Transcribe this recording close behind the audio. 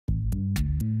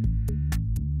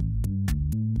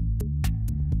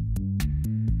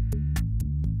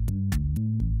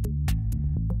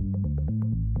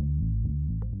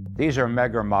These are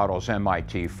Megger models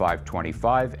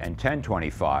MIT525 and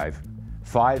 1025,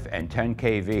 5 and 10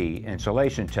 kV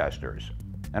insulation testers.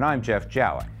 And I'm Jeff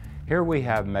Jowett. Here we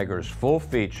have Megger's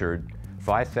full-featured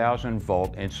 5,000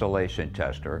 volt insulation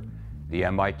tester, the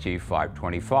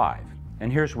MIT525.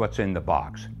 And here's what's in the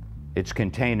box. It's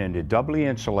contained in a doubly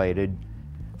insulated,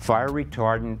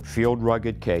 fire-retardant,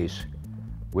 field-rugged case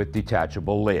with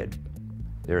detachable lid.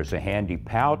 There's a handy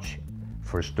pouch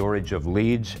for storage of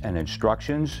leads and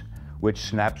instructions, which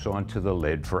snaps onto the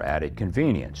lid for added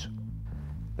convenience.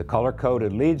 The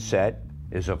color-coded lead set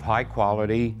is of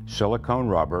high-quality silicone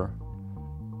rubber,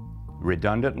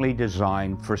 redundantly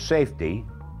designed for safety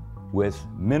with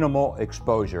minimal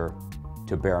exposure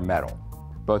to bare metal.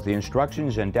 Both the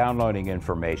instructions and downloading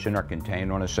information are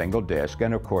contained on a single disc,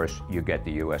 and of course you get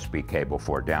the USB cable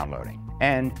for downloading.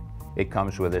 And it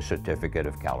comes with a certificate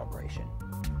of calibration.